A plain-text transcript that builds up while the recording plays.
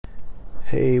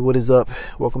Hey, what is up?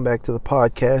 Welcome back to the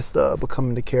podcast,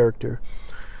 Becoming the Character.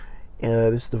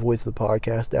 This is the voice of the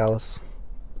podcast, Dallas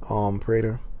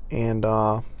Prater. And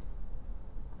I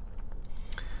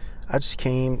just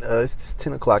came, it's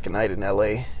 10 o'clock at night in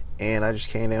LA, and I just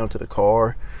came down to the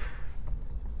car,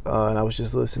 and I was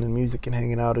just listening to music and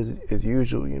hanging out as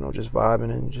usual, just vibing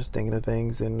and just thinking of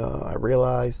things. And I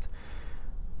realized,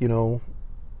 including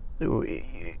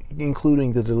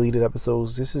the deleted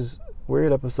episodes, we're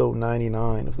at episode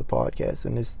 99 of the podcast,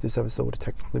 and this episode would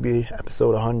technically be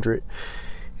episode 100.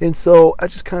 And so I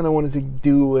just kind of wanted to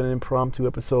do an impromptu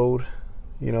episode,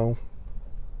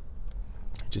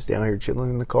 just down here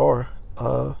chilling in the car,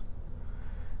 and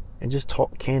just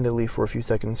talk candidly for a few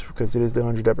seconds, because it is the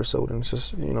 100th episode, and it's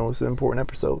just, it's an important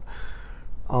episode.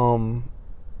 And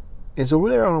so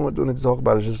what I wanted to talk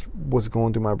about is just what's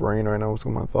going through my brain right now, what's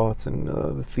going on my thoughts, and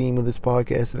the theme of this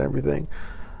podcast and everything.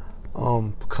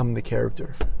 Become the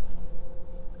character.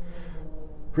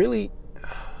 Really,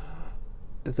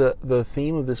 the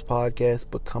theme of this podcast,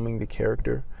 becoming the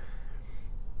character,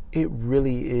 it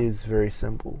really is very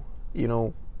simple.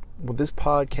 What this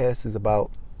podcast is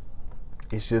about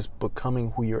is just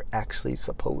becoming who you're actually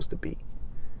supposed to be.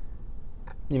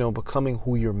 Becoming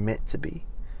who you're meant to be.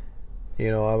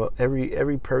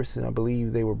 Every person, I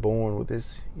believe, they were born with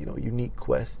this, unique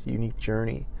quest, unique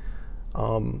journey,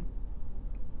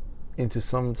 into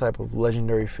some type of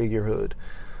legendary figurehood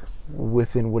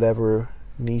within whatever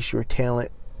niche or talent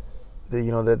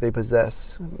that they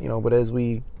possess. But as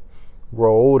we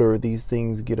grow older, these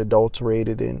things get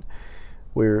adulterated, and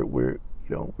we're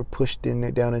pushed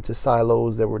down into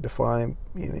silos that were defined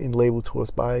and labeled to us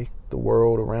by the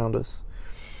world around us.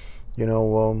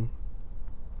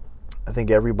 I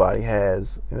think everybody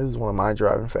has, and this is one of my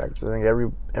driving factors, I think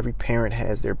every parent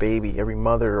has their baby, every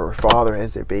mother or father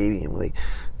has their baby, and when they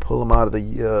pull them out of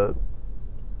the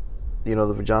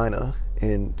the vagina,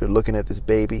 and they're looking at this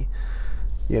baby,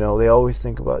 they always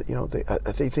think about,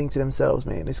 they think to themselves,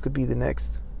 man, this could be the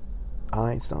next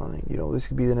Einstein, this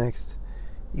could be the next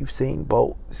Usain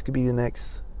Bolt, this could be the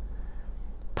next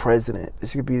president,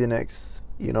 this could be the next,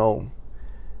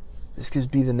 this could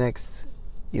be the next,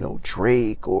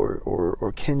 Drake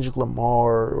or Kendrick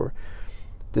Lamar, or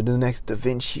the next Da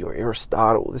Vinci or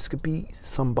Aristotle. This could be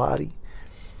somebody,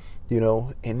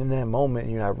 and in that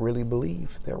moment, I really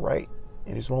believe they're right.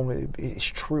 In this moment, it's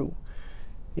true.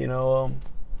 The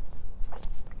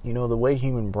way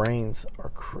human brains are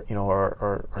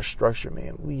structured,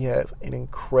 man. We have an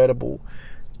incredible,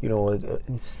 an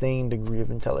insane degree of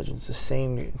intelligence,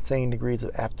 insane degrees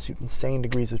of aptitude, insane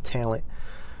degrees of talent,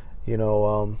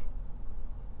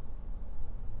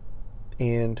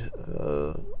 and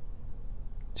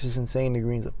just insane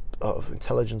degrees of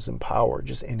intelligence and power,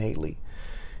 just innately.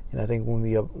 And I think when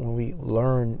we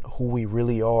learn who we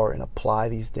really are and apply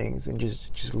these things and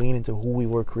just lean into who we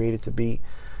were created to be,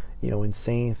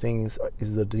 insane things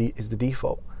is the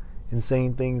default.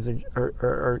 Insane things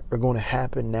are going to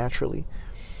happen naturally,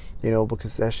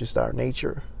 because that's just our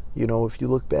nature. If you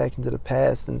look back into the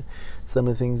past and some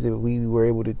of the things that we were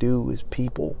able to do as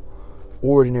people,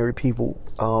 ordinary people,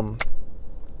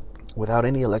 without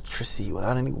any electricity,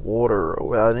 without any water, or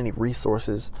without any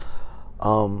resources,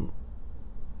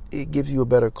 it gives you a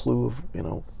better clue of,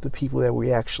 the people that we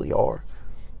actually are.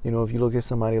 If you look at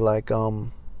somebody like,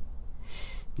 an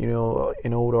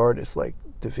old artist like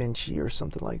Da Vinci or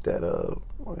something like that,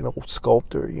 an old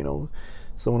sculptor,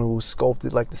 someone who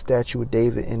sculpted like the statue of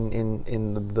David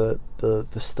in the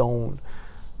stone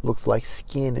looks like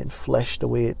skin and flesh the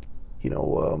way it,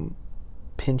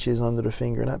 pinches under the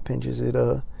finger, not pinches, it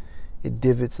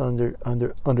divots under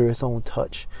its own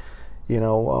touch,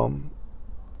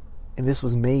 and this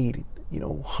was made,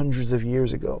 hundreds of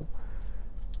years ago.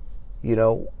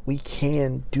 We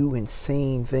can do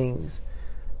insane things,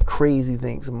 crazy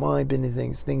things,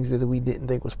 mind-bending things that we didn't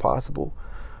think was possible.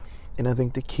 And I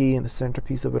think the key and the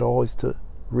centerpiece of it all is to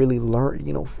really learn,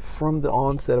 from the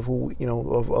onset of who,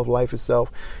 of life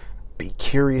itself. Be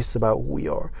curious about who we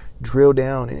are. Drill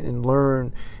down and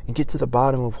learn and get to the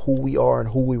bottom of who we are and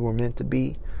who we were meant to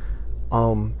be.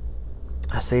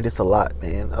 I say this a lot,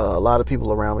 man. A lot of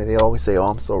people around me, they always say, "Oh,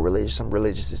 I'm so religious. I'm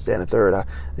religious. This, that, and the third.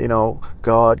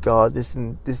 God, this,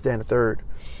 and this, that, and the third."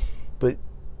 But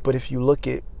if you look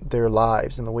at their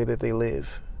lives and the way that they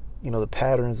live, the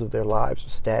patterns of their lives are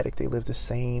static. They live the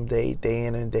same day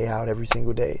in and day out, every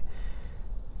single day.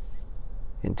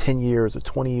 And 10 years or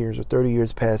 20 years or 30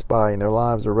 years pass by, and their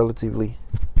lives are relatively...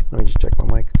 Let me just check my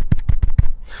mic.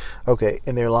 Okay,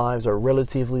 and their lives are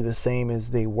relatively the same as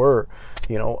they were.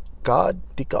 Did God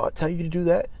tell you to do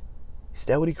that? Is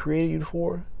that what He created you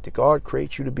for? Did God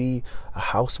create you to be a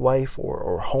housewife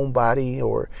or a homebody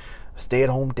or a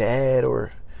stay-at-home dad?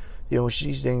 Or, which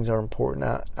these things are important.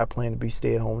 I plan to be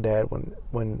stay-at-home dad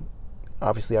when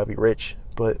obviously I'll be rich,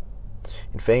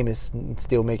 and famous, and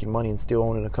still making money and still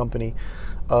owning a company.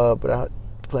 But I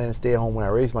plan to stay at home when I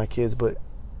raise my kids. But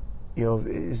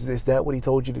is that what he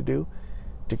told you to do?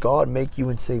 Did God make you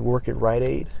and say work at Rite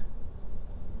Aid?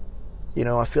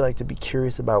 I feel like to be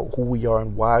curious about who we are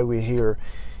and why we're here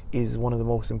is one of the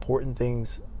most important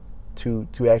things to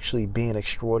actually being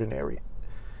extraordinary.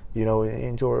 In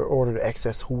order to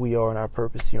access who we are and our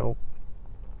purpose.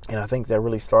 And I think that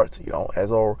really starts,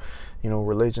 as our,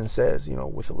 religion says,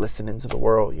 with listening to the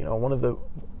world. One of the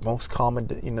most common,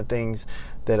 things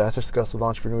that I discuss with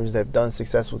entrepreneurs that have done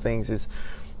successful things is,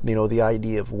 the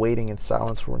idea of waiting in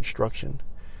silence for instruction.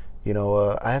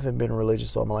 I haven't been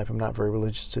religious all my life. I'm not very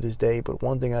religious to this day. But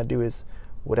one thing I do is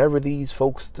whatever these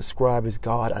folks describe as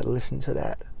God, I listen to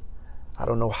that. I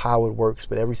don't know how it works,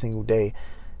 but every single day,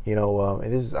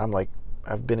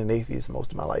 I've been an atheist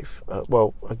most of my life. A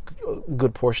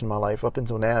good portion of my life up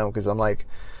until now, because I'm like,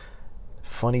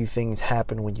 funny things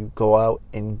happen when you go out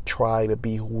and try to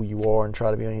be who you are and try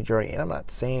to be on your journey. And I'm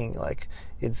not saying like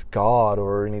it's God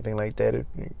or anything like that. It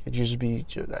just be,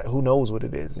 who knows what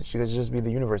it is. It should just be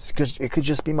the universe. It could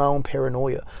just be my own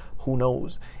paranoia. Who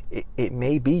knows? It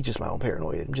may be just my own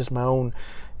paranoia, just my own,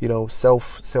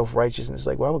 self-righteousness.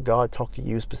 Like, why would God talk to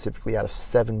you specifically out of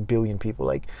 7 billion people?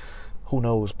 Like, who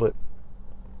knows? But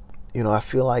I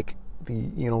feel like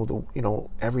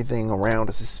everything around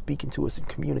us is speaking to us and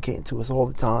communicating to us all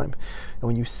the time. And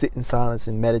when you sit in silence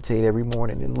and meditate every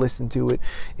morning and listen to it,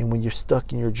 and when you're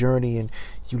stuck in your journey and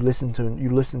you listen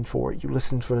for it, you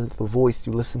listen for the voice,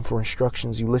 you listen for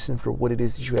instructions, you listen for what it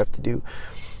is that you have to do.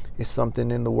 It's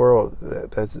something in the world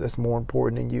that's more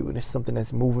important than you, and it's something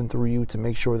that's moving through you to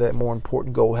make sure that more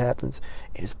important goal happens.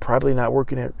 And it's probably not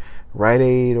working at Rite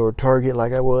Aid or Target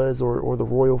like I was, or the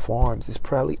Royal Farms. It's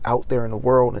probably out there in the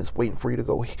world, and it's waiting for you to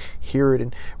go hear it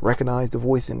and recognize the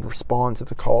voice and respond to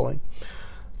the calling.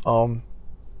 In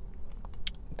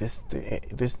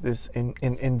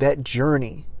that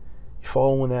journey,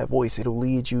 following that voice, it'll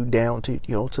lead you down to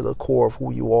to the core of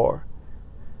who you are.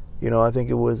 I think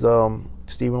it was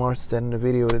Stephen Larson said in a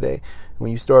video today,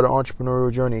 when you start an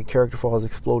entrepreneurial journey, character flaws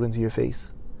explode into your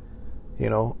face. They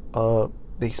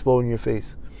explode in your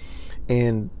face.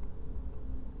 And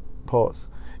pause.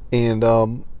 And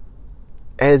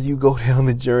as you go down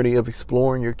the journey of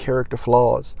exploring your character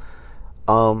flaws,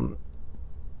 I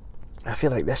feel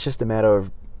like that's just a matter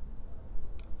of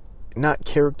not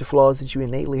character flaws that you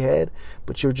innately had,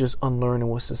 but you're just unlearning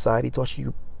what society taught you.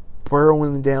 You're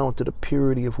burrowing down to the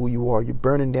purity of who you are. You're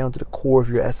burning down to the core of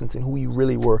your essence and who you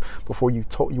really were before you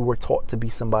were taught to be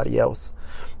somebody else.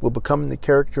 What becoming the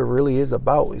character really is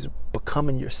about is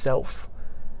becoming yourself.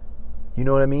 You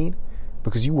know what I mean?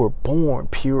 Because you were born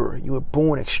pure. You were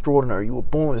born extraordinary. You were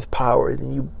born with power,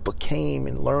 and you became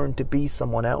and learned to be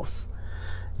someone else.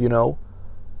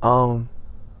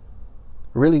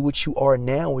 Really what you are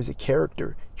now is a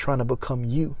character trying to become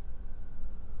you.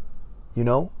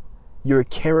 You're a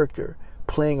character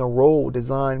playing a role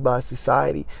designed by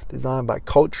society, designed by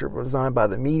culture, designed by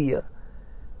the media.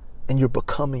 And you're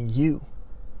becoming you.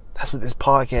 That's what this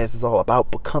podcast is all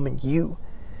about, becoming you.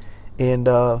 And,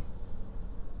 who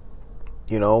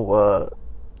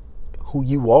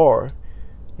you are,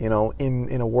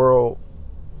 in a world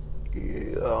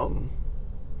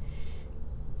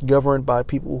governed by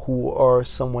people who are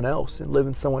someone else and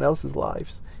living someone else's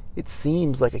lives. It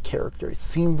seems like a character. It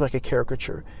seems like a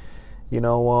caricature.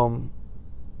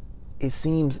 It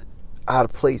seems out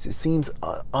of place. It seems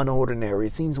unordinary.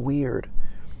 It seems weird,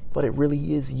 but it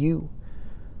really is you.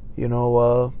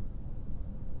 And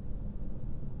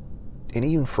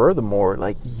even furthermore,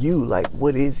 like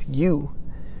what is you?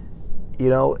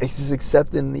 It's just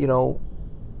accepting,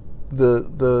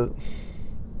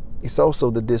 it's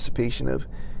also the dissipation of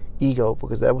ego,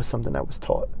 because that was something that was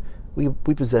taught. We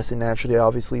possess it naturally,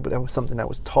 obviously, but that was something that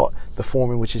was taught, the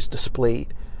form in which it's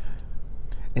displayed.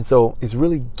 And so it's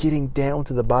really getting down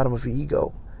to the bottom of the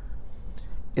ego,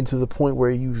 and to the point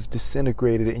where you've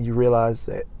disintegrated it and you realize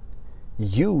that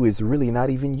you is really not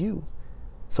even you.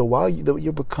 So while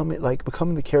you're becoming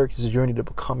the character is a journey to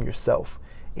become yourself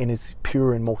in its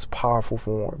pure and most powerful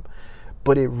form.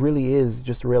 But it really is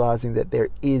just realizing that there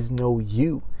is no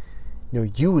you.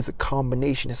 You is a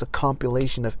combination. It's a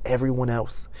compilation of everyone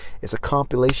else. It's a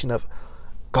compilation of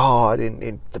God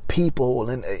and the people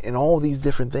and all these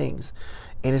different things.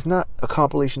 And it's not a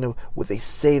compilation of what they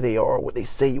say they are, what they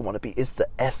say you want to be. It's the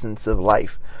essence of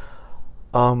life.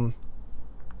 I'm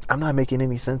not making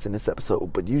any sense in this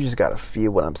episode, but you just gotta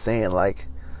feel what I'm saying. Like,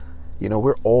 You know,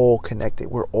 we're all connected.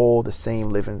 We're all the same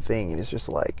living thing. And it's just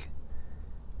like,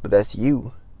 but that's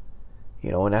you.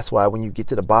 You know, and that's why when you get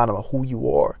to the bottom of who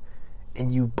you are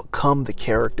and you become the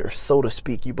character, so to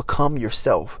speak, you become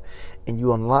yourself and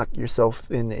you unlock yourself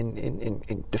and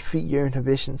defeat your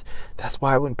inhibitions. That's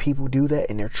why when people do that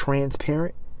and they're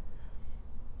transparent,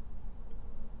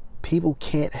 people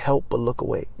can't help but look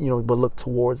away, you know, but look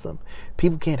towards them.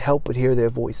 People can't help but hear their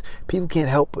voice. People can't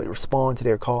help but respond to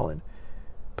their calling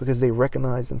because they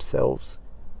recognize themselves.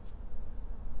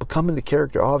 Becoming the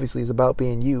character obviously is about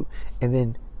being you, and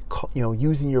then, you know,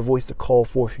 using your voice to call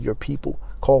forth your people,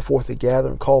 call forth a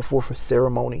gathering, call forth a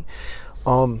ceremony.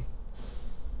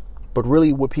 But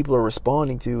really what people are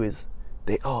responding to is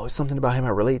it's something about him I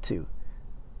relate to.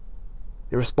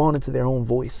 They're responding to their own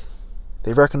voice.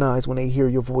 They recognize when they hear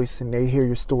your voice and they hear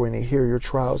your story and they hear your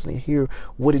trials and they hear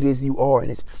what it is you are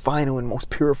in its final and most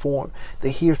pure form.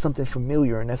 They hear something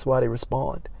familiar, and that's why they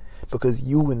respond, because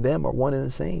you and them are one and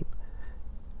the same.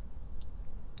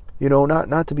 You know,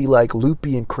 not to be like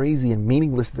loopy and crazy and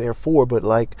meaningless therefore, but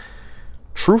like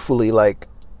truthfully, like,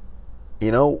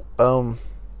 you know,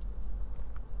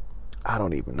 I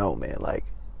don't even know, man. Like,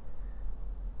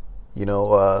 you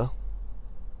know,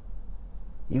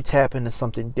 you tap into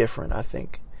something different, I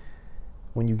think,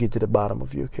 when you get to the bottom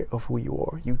of who you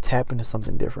are. You tap into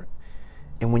something different.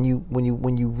 And when you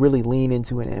really lean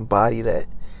into it and embody that,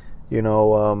 you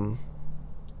know,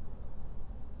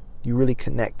 you really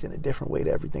connect in a different way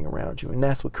to everything around you. And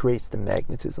that's what creates the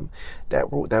magnetism.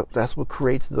 That's what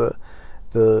creates the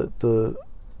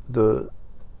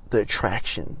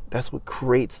attraction. That's what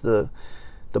creates the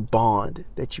bond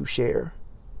that you share.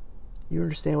 You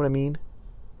understand what I mean?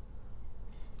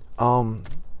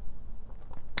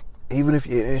 Even if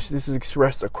this is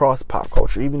expressed across pop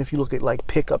culture, even if you look at like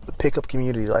the pickup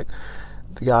community, like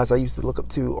the guys I used to look up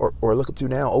to or look up to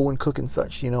now, Owen Cook and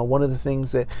such, you know, one of the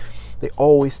things that they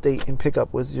always state in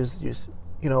pickup was just,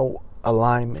 you know,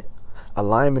 alignment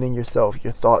in yourself,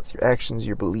 your thoughts, your actions,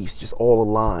 your beliefs, just all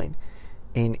align.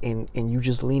 And you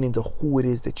just lean into who it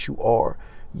is that you are.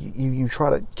 You try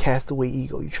to cast away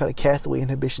ego. You try to cast away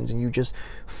inhibitions, and you just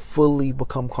fully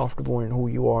become comfortable in who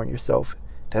you are and yourself.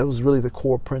 That was really the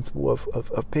core principle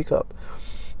of pickup.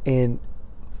 And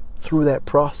through that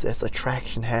process,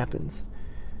 attraction happens.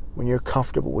 When you're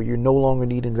comfortable, where you're no longer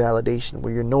needing validation,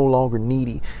 where you're no longer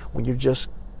needy, when you're just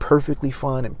perfectly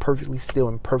fine and perfectly still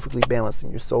and perfectly balanced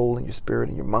in your soul and your spirit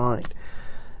and your mind.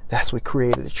 That's what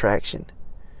created attraction.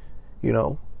 You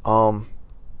know, and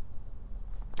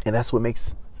that's what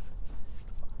makes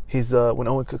his when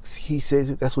Owen Cook, he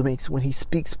says that's what makes when he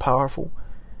speaks powerful.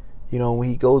 You know, when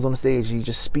he goes on the stage, he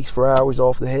just speaks for hours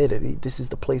off the head. This is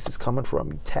the place it's coming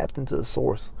from. He tapped into the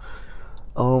source.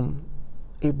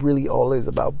 It really all is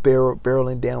about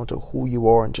barreling down to who you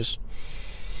are and just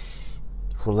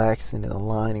relaxing and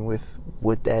aligning with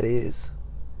what that is.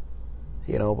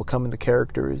 You know, becoming the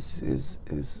character is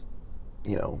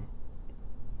you know,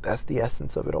 that's the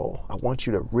essence of it all. I want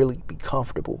you to really be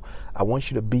comfortable. I want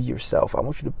you to be yourself. I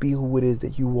want you to be who it is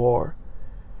that you are,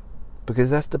 because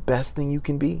that's the best thing you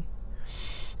can be.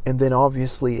 And then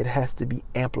obviously it has to be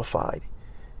amplified.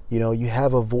 You know, you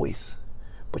have a voice,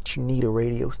 but you need a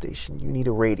radio station. You need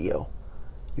a radio.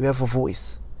 You have a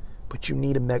voice, but you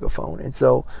need a megaphone. And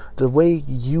so the way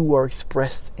you are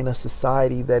expressed in a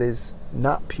society that is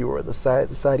not pure, the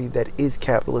society that is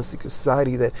capitalistic, a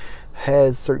society that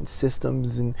has certain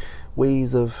systems and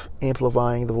ways of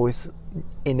amplifying the voice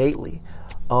innately,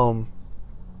 the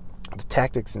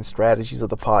tactics and strategies of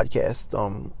the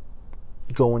podcast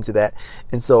go into that.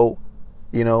 And so,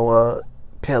 you know,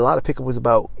 a lot of pickup was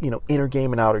about, you know, inner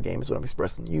game and outer game is what I'm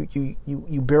expressing.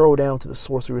 You barrel down to the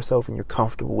source of yourself and you're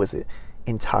comfortable with it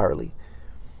entirely.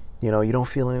 You know, you don't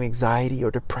feel any anxiety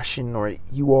or depression, or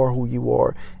you are who you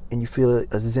are, and you feel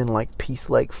a zen-like,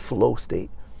 peace-like flow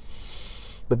state.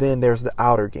 But then there's the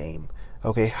outer game.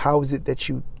 Okay, how is it that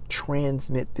you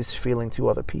transmit this feeling to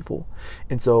other people?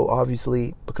 And so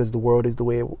obviously, because the world is the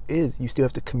way it is, you still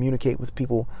have to communicate with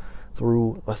people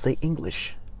through, let's say,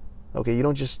 English. Okay, you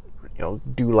don't just, you know,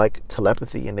 do like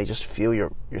telepathy and they just feel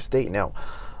your state. Now,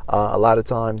 a lot of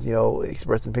times, you know,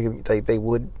 expressing pickup, they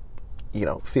would, you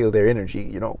know, feel their energy.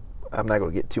 You know, I'm not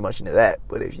going to get too much into that,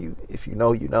 but if you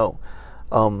know, you know.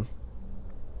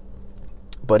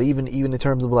 But even in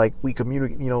terms of like we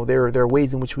communicate, you know, there are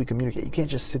ways in which we communicate. You can't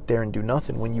just sit there and do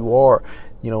nothing when you are,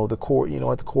 you know, the core, you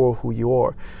know, at the core of who you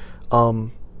are.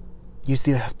 You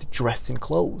still have to dress in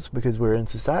clothes because we're in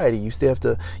society. You still have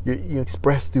to you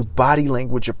express through body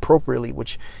language appropriately,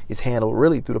 which is handled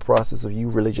really through the process of you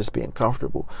really just being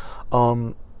comfortable.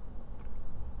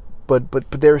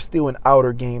 but there's still an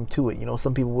outer game to it. You know,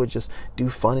 some people would just do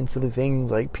fun and silly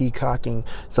things like peacocking.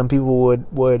 Some people would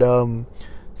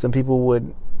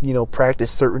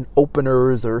practice certain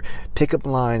openers or pickup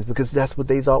lines because that's what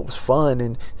they thought was fun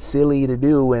and silly to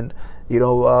do. And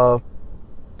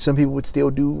some people would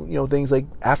still do things like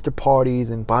after parties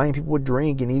and buying people a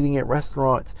drink and eating at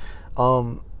restaurants,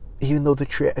 even though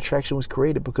the attraction was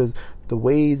created, because the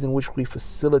ways in which we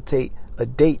facilitate a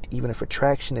date, even if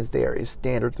attraction is there, is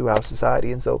standard throughout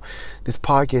society. And so this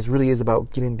podcast really is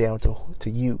about getting down to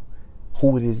you,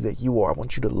 who it is that you are. I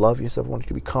want you to love yourself. I want you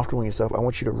to be comfortable in yourself. I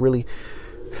want you to really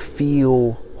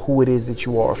feel who it is that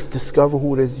you are, discover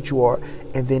who it is that you are,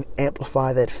 and then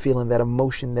amplify that feeling, that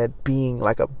emotion, that being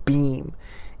like a beam,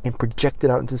 and project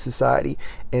it out into society.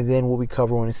 And then what we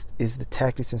cover on is the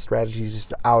tactics and strategies, just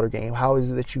the outer game. How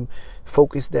is it that you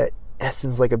focus that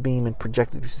essence like a beam and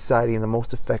project it to society in the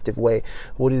most effective way?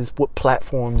 What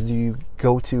platforms do you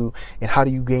go to, and how do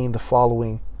you gain the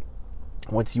following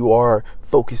once you are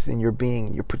focused in your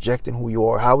being, you're projecting who you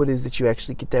are? How it is that you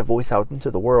actually get that voice out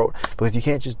into the world, because you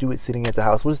can't just do it sitting at the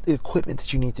house. What is the equipment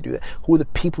that you need to do that? Who are the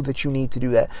people that you need to do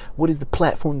that? What is the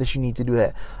platform that you need to do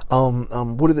that?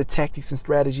 What are the tactics and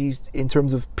strategies in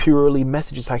terms of purely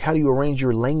messages? Like, how do you arrange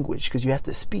your language? Because you have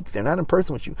to speak. They're not in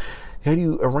person with you. How do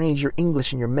you arrange your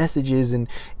English and your messages, and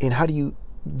how do you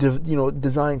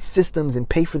design systems and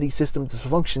pay for these systems to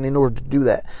function in order to do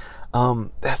that?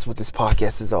 That's what this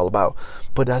podcast is all about.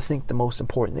 But I think the most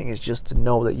important thing is just to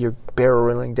know that you're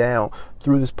barreling down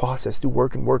through this process, through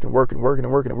working to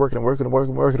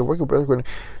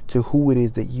who it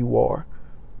is that you are.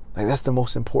 Like, that's the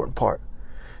most important part.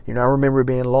 I remember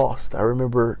being lost. I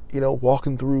remember,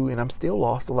 walking through, and I'm still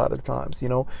lost a lot of the times,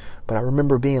 but I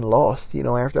remember being lost,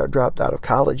 after I dropped out of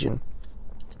college, and,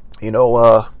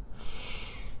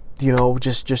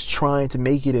 just trying to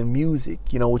make it in music,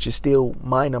 which is still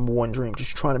my number one dream,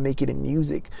 just trying to make it in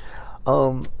music.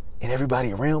 And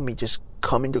everybody around me just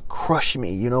coming to crush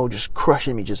me, just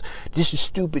crushing me. Just, this is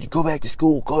stupid. Go back to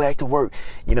school, go back to work.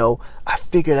 I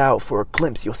figured out for a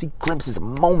glimpse. You'll see glimpses of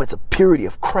moments of purity,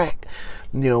 of crack,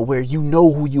 where you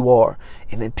know who you are.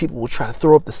 And then people will try to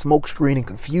throw up the smoke screen and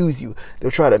confuse you. They'll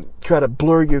try to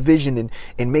blur your vision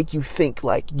and make you think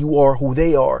like you are who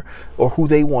they are, or who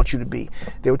they want you to be.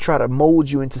 They'll try to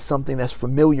mold you into something that's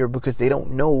familiar because they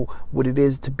don't know what it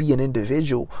is to be an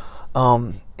individual.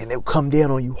 And they'll come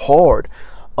down on you hard.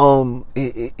 And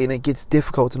it gets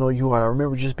difficult to know you. And I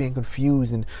remember just being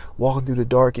confused and walking through the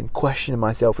dark and questioning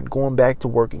myself and going back to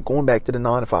work and going back to the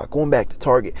 9 to 5, going back to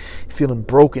Target, feeling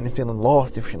broken and feeling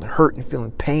lost and feeling hurt and feeling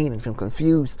pain and feeling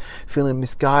confused, feeling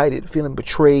misguided, feeling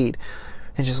betrayed.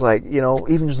 And just like,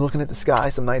 even just looking at the sky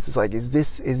some nights, it's like,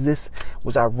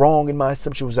 was I wrong in my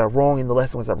assumption? Was I wrong in the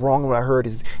lesson? Was I wrong in what I heard?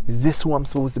 Is this who I'm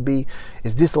supposed to be?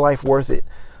 Is this life worth it?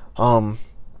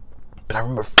 But I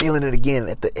remember feeling it again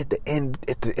at the end,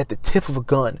 at the tip of a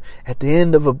gun, at the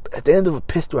end of a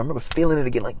pistol. I remember feeling it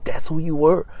again, like that's who you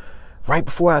were. Right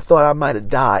before I thought I might have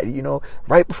died,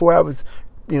 right before I was,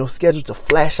 scheduled to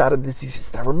flash out of this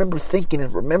existence. I remember thinking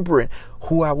and remembering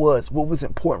who I was, what was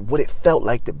important, what it felt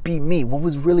like to be me, what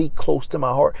was really close to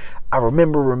my heart. I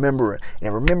remember remembering, and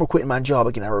I remember quitting my job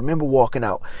again. I remember walking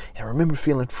out, and I remember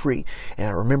feeling free, and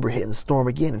I remember hitting the storm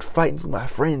again and fighting with my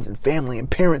friends and family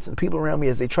and parents and people around me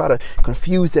as they try to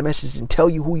confuse their messages and tell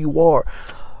you who you are.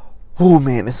 Oh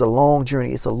man, it's a long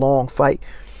journey. It's a long fight.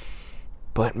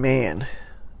 But man,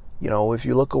 if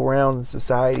you look around in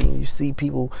society and you see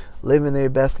people living their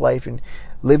best life and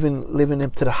living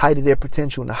up to the height of their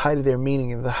potential and the height of their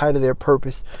meaning and the height of their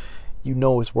purpose,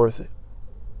 it's worth it.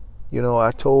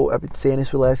 I've been saying this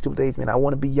for the last couple of days, man. I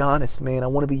want to be honest, man. I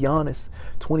want to be honest.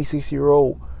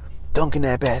 26-year-old dunking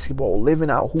that basketball, living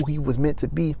out who he was meant to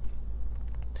be.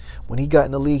 When he got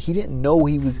in the league, he didn't know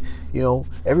he was,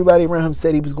 everybody around him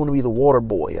said he was going to be the water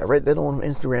boy. I read that on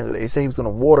Instagram today. They said he was going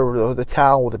to water the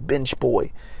towel with a bench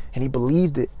boy. And he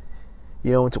believed it,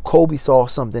 until Kobe saw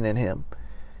something in him,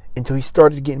 until he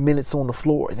started getting minutes on the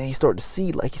floor. And then he started to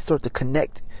see, he started to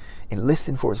connect and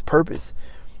listen for his purpose.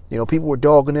 People were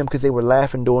dogging him because they were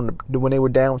laughing when they were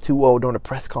down 2-0 during the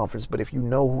press conference. But if you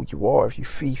know who you are,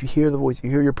 if you hear the voice, you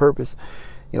hear your purpose,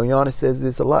 Giannis says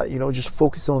this a lot, just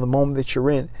focus on the moment that you're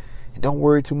in. And don't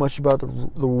worry too much about the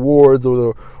rewards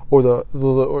or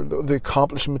the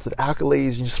accomplishments of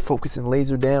accolades. You just focus and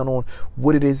laser down on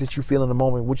what it is that you feel in the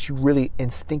moment, what you really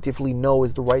instinctively know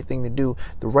is the right thing to do,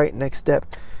 the right next step.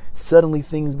 Suddenly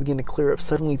things begin to clear up.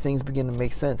 Suddenly things begin to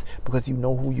make sense because you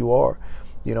know who you are.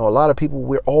 You know, a lot of people,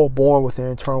 we're all born with an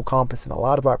internal compass, and a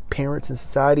lot of our parents in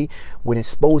society, when it's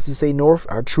supposed to say north,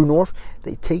 our true north,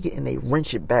 they take it and they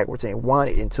wrench it backwards and wind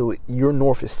it until your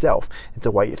north itself.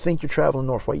 Until while you think you're traveling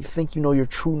north, while you think you know your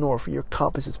true north, your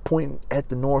compass is pointing at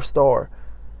the North Star,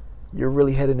 you're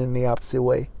really headed in the opposite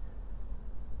way.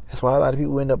 That's why a lot of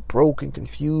people end up broke and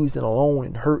confused and alone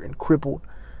and hurt and crippled,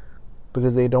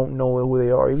 because they don't know who they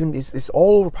are. Even it's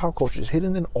all over pop culture. It's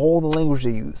hidden in all the language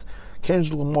they use.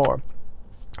 Kendrick Lamar,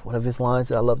 one of his lines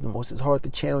that I love the most, it's hard to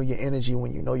channel your energy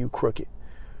when you know you're crooked.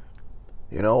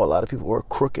 You know, a lot of people are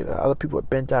crooked. A lot of people are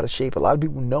bent out of shape. A lot of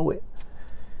people know it.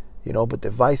 You know, but the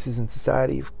vices in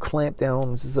society have clamped down on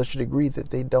them to such a degree that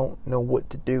they don't know what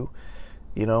to do.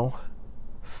 You know,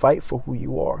 fight for who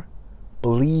you are.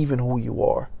 Believe in who you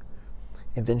are.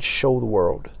 And then show the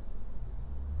world.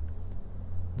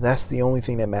 That's the only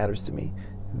thing that matters to me.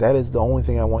 That is the only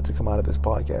thing I want to come out of this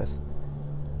podcast.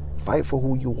 Fight for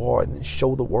who you are and then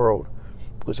show the world.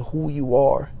 Because who you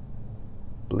are,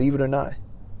 believe it or not,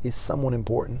 is somewhat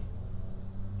important.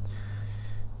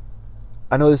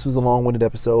 I know this was a long-winded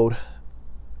episode.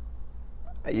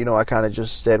 You know, I kind of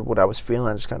just said what I was feeling.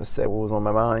 I just kind of said what was on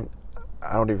my mind.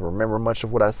 I don't even remember much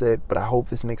of what I said, but I hope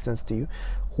this makes sense to you.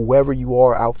 Whoever you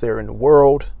are out there in the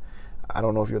world, I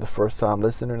don't know if you're the first time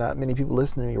listener. Not many people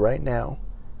listening to me right now.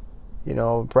 You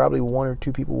know, probably 1 or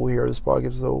 2 people will hear this podcast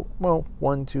episode. Well,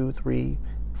 1, 2, 3,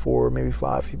 4, maybe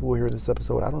 5 people will hear this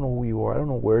episode. I don't know who you are. I don't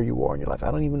know where you are in your life.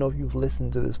 I don't even know if you've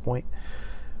listened to this point.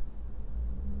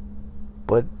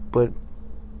 But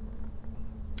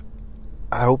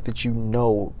I hope that you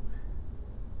know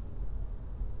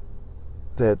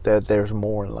that there's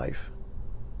more in life.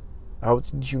 I hope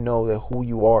that you know that who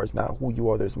you are is not who you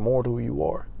are. There's more to who you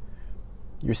are.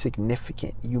 You're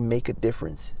significant. You make a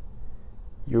difference.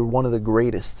 You're one of the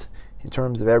greatest in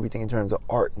terms of everything, in terms of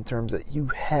art, in terms of you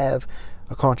have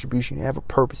a contribution, you have a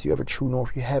purpose, you have a true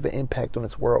north, you have an impact on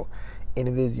this world, and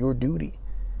it is your duty.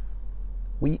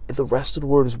 The rest of the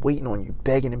world is waiting on you,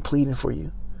 begging and pleading for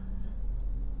you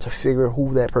to figure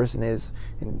who that person is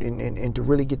and to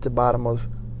really get to the bottom of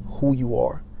who you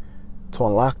are, to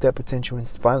unlock that potential and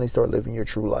finally start living your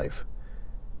true life.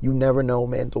 You never know,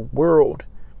 man. The world,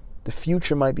 the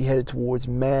future might be headed towards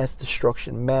mass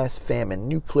destruction, mass famine,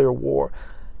 nuclear war,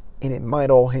 and it might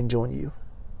all hinge on you.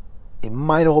 It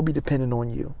might all be dependent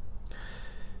on you.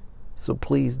 So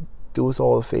please do us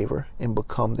all a favor and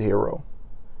become the hero.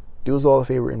 Do us all a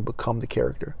favor and become the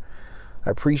character. I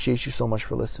appreciate you so much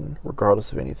for listening,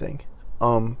 regardless of anything.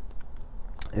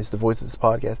 It's the voice of this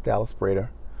podcast, Dallas Brader.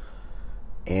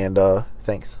 And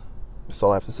thanks. That's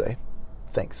all I have to say.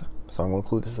 Thanks. So I'm going to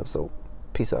conclude this episode.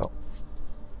 Peace out.